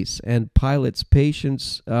 days, and Pilate's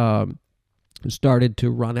patience started to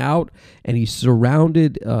run out, and he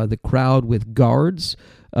surrounded the crowd with guards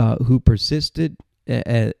who persisted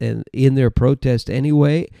in their protest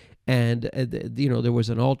anyway. And there was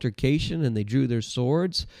an altercation, and they drew their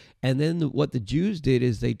swords. And then what the Jews did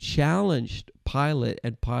is they challenged Pilate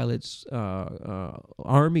and Pilate's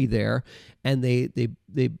army there, and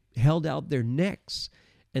they held out their necks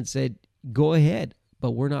and said, "Go ahead,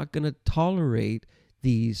 but we're not going to tolerate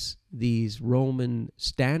these Roman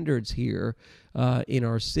standards here in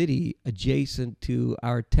our city adjacent to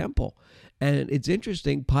our temple." And it's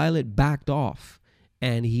interesting, Pilate backed off,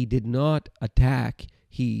 and he did not attack.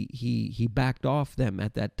 He backed off them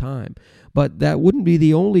at that time. But that wouldn't be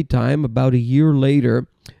the only time. About a year later,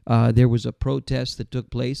 there was a protest that took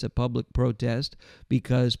place, a public protest,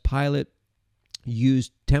 because Pilate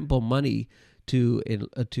used temple money to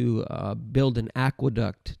build an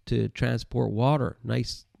aqueduct to transport water.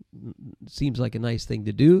 Nice seems like a nice thing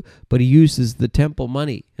to do, but he uses the temple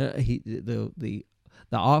money. The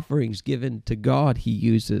offerings given to God he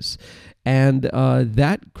uses, and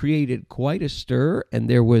that created quite a stir. And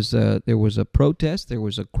there was a protest, there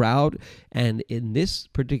was a crowd, and in this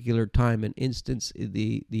particular time and instance,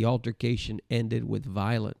 the altercation ended with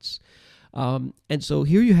violence. And so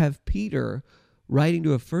here you have Peter writing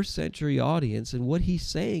to a first century audience, and what he's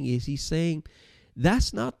saying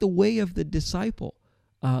that's not the way of the disciple.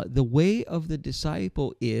 The way of the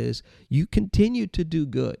disciple is you continue to do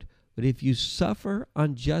good, but if you suffer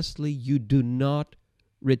unjustly, you do not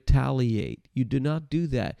retaliate. You do not do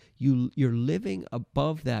that. You're living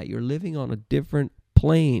above that. You're living on a different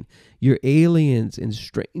plane. You're aliens and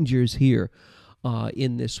strangers here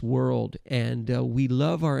in this world, and we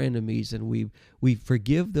love our enemies, and we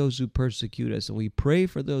forgive those who persecute us, and we pray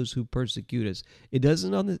for those who persecute us. It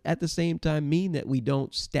doesn't at the same time mean that we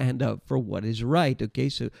don't stand up for what is right. Okay,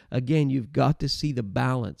 so again, you've got to see the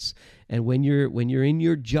balance. And when you're in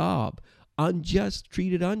your job,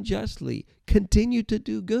 treated unjustly, continue to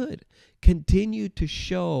do good. Continue to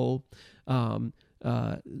show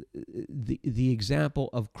the example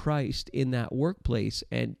of Christ in that workplace,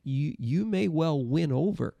 and you may well win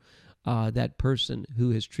over that person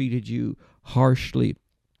who has treated you harshly.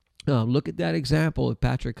 Look at that example of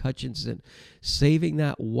Patrick Hutchinson saving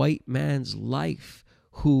that white man's life,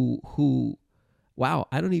 who wow,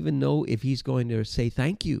 I don't even know if he's going to say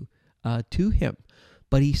thank you to him.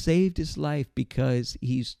 But he saved his life because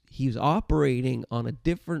he's operating on a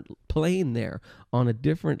different plane there, on a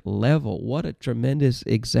different level. What a tremendous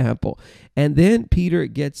example. And then Peter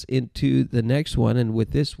gets into the next one, and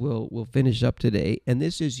with this we'll finish up today. And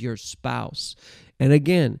this is your spouse. And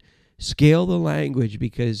again, scale the language,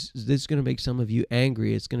 because this is going to make some of you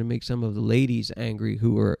angry. It's going to make some of the ladies angry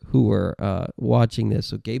who are watching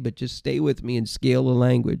this, okay? But just stay with me and scale the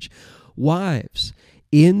language. Wives,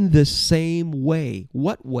 in the same way.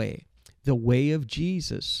 What way? The way of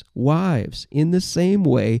Jesus. Wives, in the same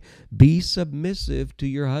way, be submissive to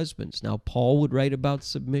your husbands. Now, Paul would write about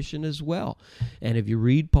submission as well. And if you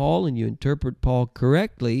read Paul and you interpret Paul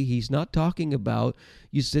correctly, he's not talking about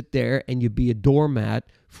you sit there and you be a doormat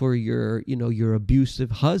for your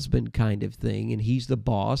abusive husband kind of thing, and he's the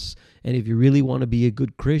boss. And if you really want to be a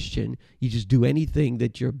good Christian, you just do anything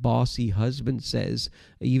that your bossy husband says,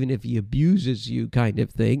 even if he abuses you kind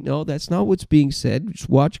of thing. No, that's not what's being said. Just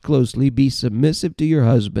watch closely. Be submissive to your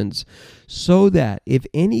husbands, so that if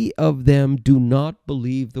any of them do not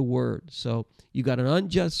believe the word. So you got an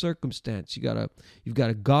unjust circumstance. You've got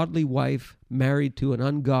a godly wife married to an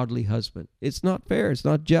ungodly husband. It's not fair. It's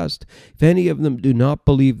not just. If any of them do not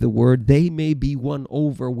believe the word, they may be won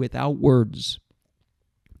over without words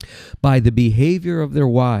by the behavior of their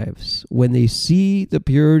wives when they see the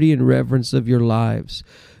purity and reverence of your lives.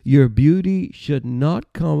 Your beauty should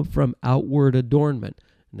not come from outward adornment.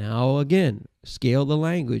 Now, again, scale the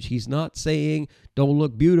language. He's not saying don't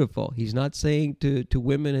look beautiful. He's not saying to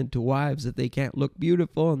women and to wives that they can't look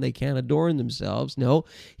beautiful and they can't adorn themselves. No,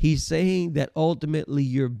 he's saying that ultimately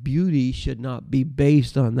your beauty should not be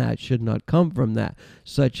based on that, should not come from that,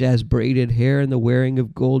 such as braided hair and the wearing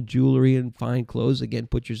of gold jewelry and fine clothes. Again,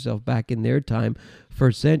 put yourself back in their time,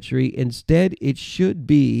 first century. Instead, it should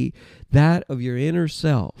be that of your inner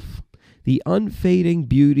self, the unfading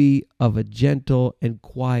beauty of a gentle and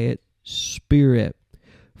quiet spirit,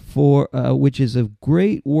 for which is of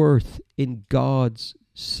great worth in God's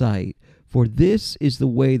sight. For this is the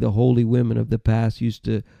way the holy women of the past used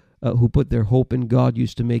to, who put their hope in God,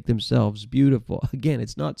 used to make themselves beautiful. Again,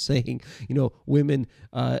 it's not saying, women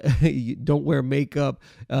don't wear makeup,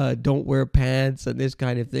 don't wear pants, and this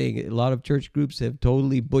kind of thing. A lot of church groups have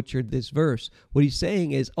totally butchered this verse. What he's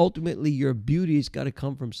saying is ultimately your beauty's got to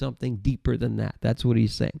come from something deeper than that. That's what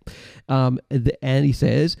he's saying. And he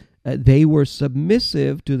says, they were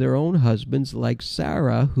submissive to their own husbands, like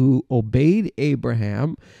Sarah, who obeyed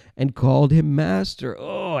Abraham and called him master.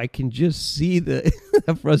 Oh, I can just see the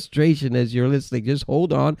frustration as you're listening. Just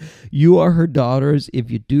hold on. You are her daughters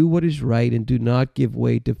if you do what is right and do not give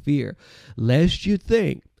way to fear, lest you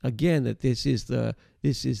think again that this is the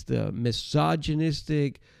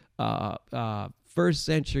misogynistic first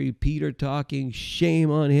century Peter talking.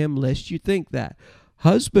 Shame on him, lest you think that.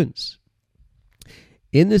 Husbands,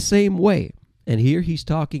 in the same way, and here he's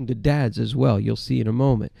talking to dads as well, you'll see in a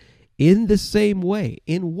moment. In the same way.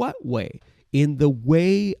 In what way? In the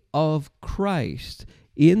way of Christ.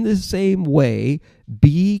 In the same way,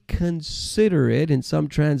 be considerate. In some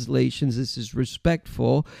translations, this is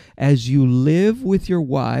respectful, as you live with your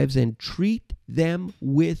wives and treat them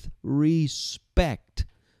with respect.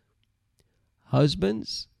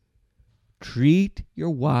 Husbands, treat your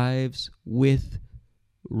wives with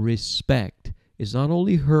respect. It's not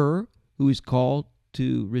only her who is called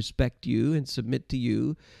to respect you and submit to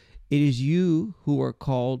you, it is you who are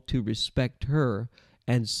called to respect her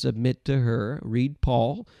and submit to her. Read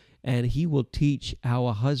Paul, and he will teach how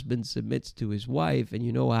a husband submits to his wife. And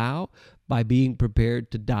you know how? By being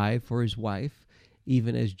prepared to die for his wife,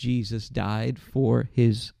 even as Jesus died for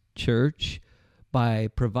his church, by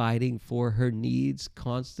providing for her needs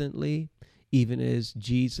constantly, even as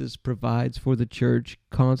Jesus provides for the church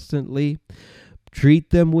constantly. Treat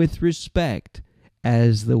them with respect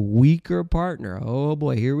as the weaker partner. Oh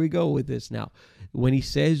boy, here we go with this now. When he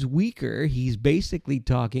says weaker, he's basically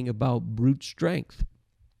talking about brute strength.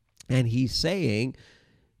 And he's saying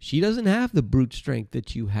she doesn't have the brute strength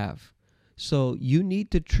that you have. So you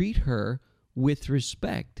need to treat her with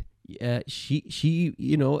respect. She,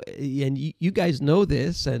 you know, and you guys know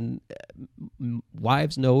this, and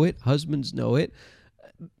wives know it, husbands know it.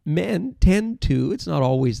 Men tend to, it's not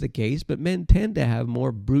always the case, but men tend to have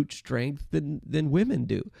more brute strength than women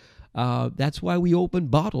do. That's why we open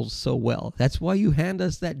bottles so well. That's why you hand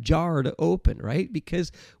us that jar to open, right?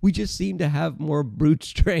 Because we just seem to have more brute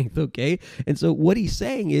strength, okay? And so what he's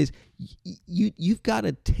saying is you've got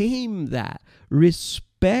to tame that.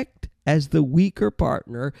 Respect as the weaker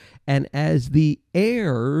partner and as the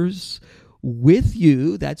heirs with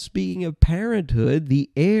you, that's speaking of parenthood, the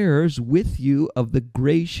heirs with you of the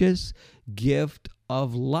gracious gift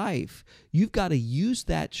of life. You've got to use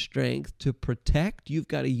that strength to protect. You've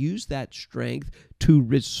got to use that strength to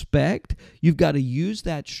respect. You've got to use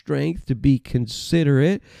that strength to be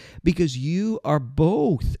considerate, because you are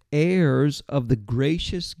both heirs of the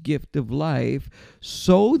gracious gift of life,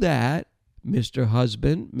 so that, Mr.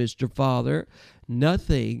 Husband, Mr. Father,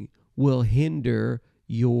 nothing will hinder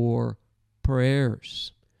your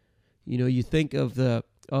prayers. You know, you think of the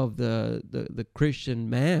Christian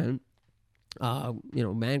man.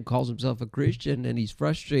 Man calls himself a Christian and he's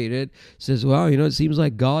frustrated. Says, "Well, it seems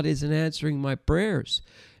like God isn't answering my prayers."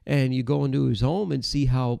 And you go into his home and see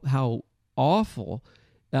how awful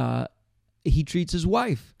he treats his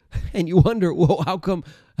wife, and you wonder, well, how come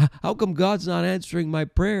God's not answering my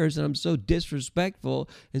prayers, and I'm so disrespectful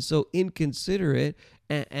and so inconsiderate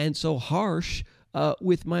and so harsh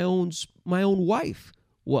with my own wife?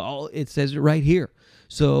 Well, it says it right here.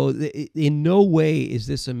 So in no way is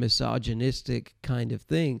this a misogynistic kind of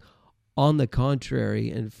thing. On the contrary,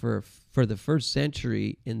 and for the first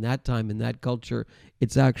century, in that time, in that culture,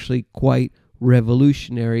 it's actually quite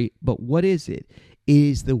revolutionary. But what is it? It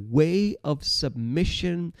is the way of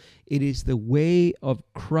submission. It is the way of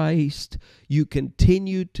Christ. You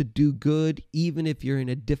continue to do good even if you're in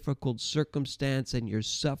a difficult circumstance and you're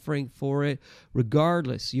suffering for it.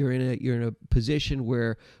 Regardless, you're in a position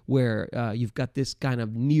where you've got this kind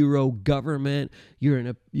of Nero government. You're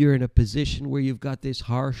in a position where you've got this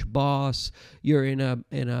harsh boss. You're in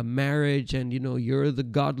a marriage, and you're the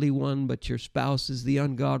godly one, but your spouse is the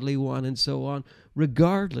ungodly one, and so on.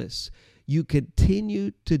 Regardless, you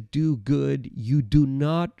continue to do good. You do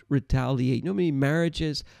not retaliate. You know how many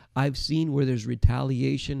marriages I've seen where there's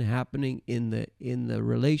retaliation happening in the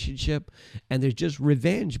relationship, and there's just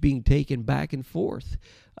revenge being taken back and forth.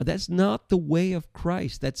 That's not the way of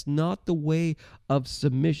Christ. That's not the way of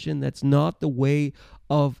submission. That's not the way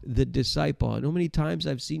of the disciple. I know how many times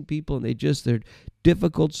I've seen people, and they're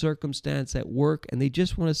difficult circumstance at work, and they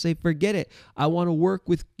just want to say, forget it. I want to work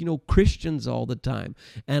with Christians all the time,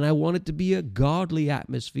 and I want it to be a godly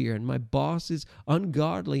atmosphere, and my boss is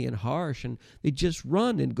ungodly and harsh, and they just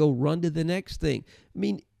run to the next thing. I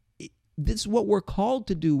mean, this is what we're called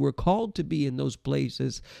to do. We're called to be in those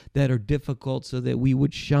places that are difficult so that we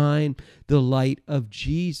would shine the light of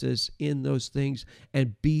Jesus in those things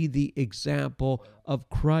and be the example of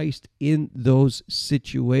Christ in those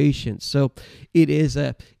situations. So it is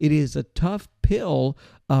a tough pill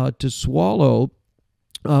to swallow.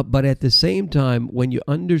 But at the same time, when you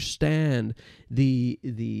understand the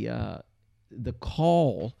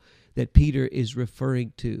call that Peter is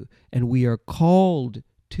referring to, and we are called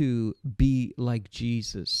to be like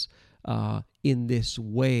Jesus in this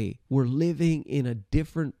way. We're living in a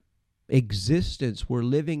different existence. We're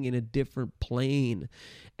living in a different plane.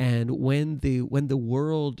 And when the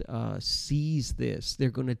world sees this, they're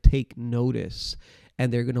going to take notice,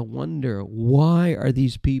 and they're going to wonder, why are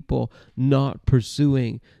these people not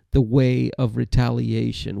pursuing the way of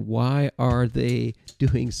retaliation? Why are they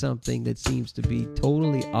doing something that seems to be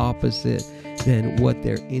totally opposite than what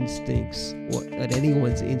their instincts, what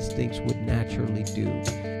anyone's instincts would naturally do?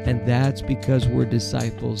 And that's because we're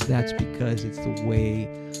disciples. That's because it's the way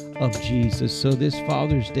of Jesus. So this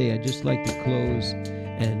Father's Day, I'd just like to close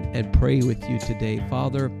and pray with you today.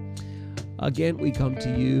 Father, again, we come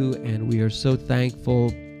to you and we are so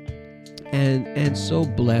thankful and so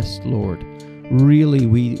blessed, Lord. Really,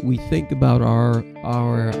 we think about our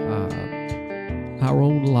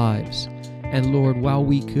own lives, and Lord, while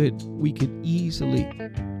we could easily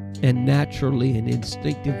and naturally and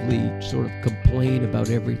instinctively sort of complain about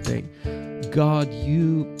everything, God,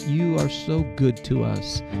 you are so good to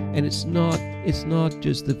us. And it's not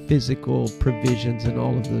just the physical provisions and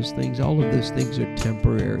all of those things. All of those things are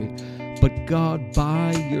temporary. But God,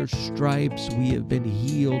 by your stripes we have been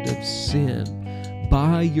healed of sin.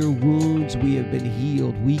 By your wounds we have been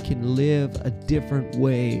healed. We can live a different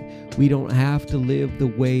way. We don't have to live the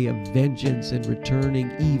way of vengeance and returning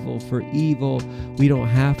evil for evil. We don't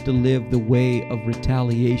have to live the way of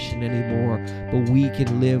retaliation anymore, but we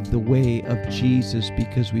can live the way of Jesus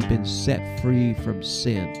because we've been set free from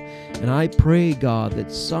sin. And I pray, God, that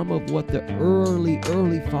some of what the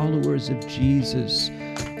early followers of Jesus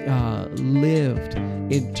lived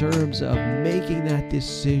in terms of making that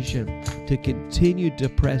decision to continue to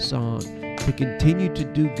press on, to continue to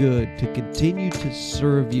do good, to continue to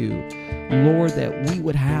serve you, Lord, that we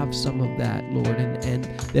would have some of that, Lord, and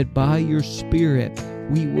that by your Spirit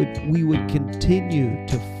we would continue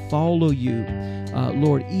to follow you,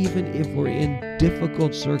 Lord, even if we're in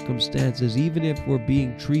difficult circumstances, even if we're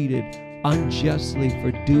being treated unjustly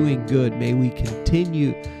for doing good, may we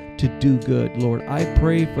continue to do good, Lord. I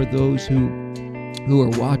pray for those who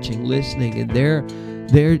are watching, listening, and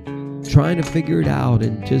they're trying to figure it out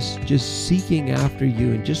and just seeking after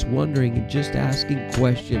you and just wondering and just asking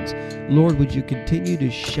questions. Lord, would you continue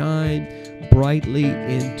to shine brightly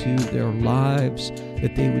into their lives,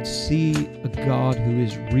 that they would see a God who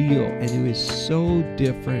is real and who is so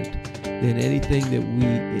different than anything that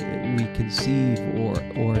we conceive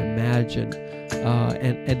or imagine.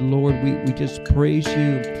 And Lord, we just praise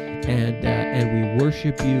you and we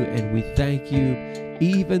worship you and we thank you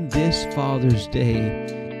even this Father's Day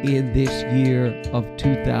in this year of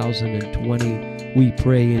 2020. We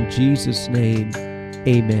pray in Jesus' name.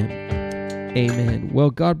 Amen. Amen. Well,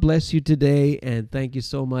 God bless you today, and thank you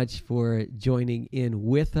so much for joining in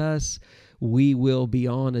with us. We will be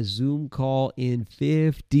on a Zoom call in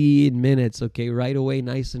 15 minutes, okay, right away,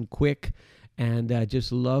 nice and quick, and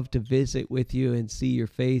just love to visit with you and see your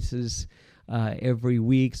faces every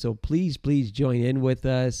week. So please join in with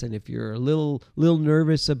us. And if you're a little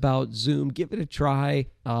nervous about Zoom, give it a try,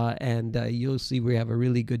 and you'll see we have a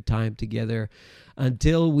really good time together.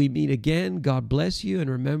 Until we meet again, God bless you. And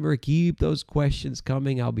remember, keep those questions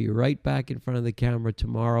coming. I'll be right back in front of the camera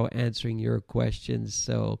tomorrow answering your questions.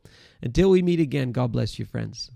 So until we meet again, God bless you, friends.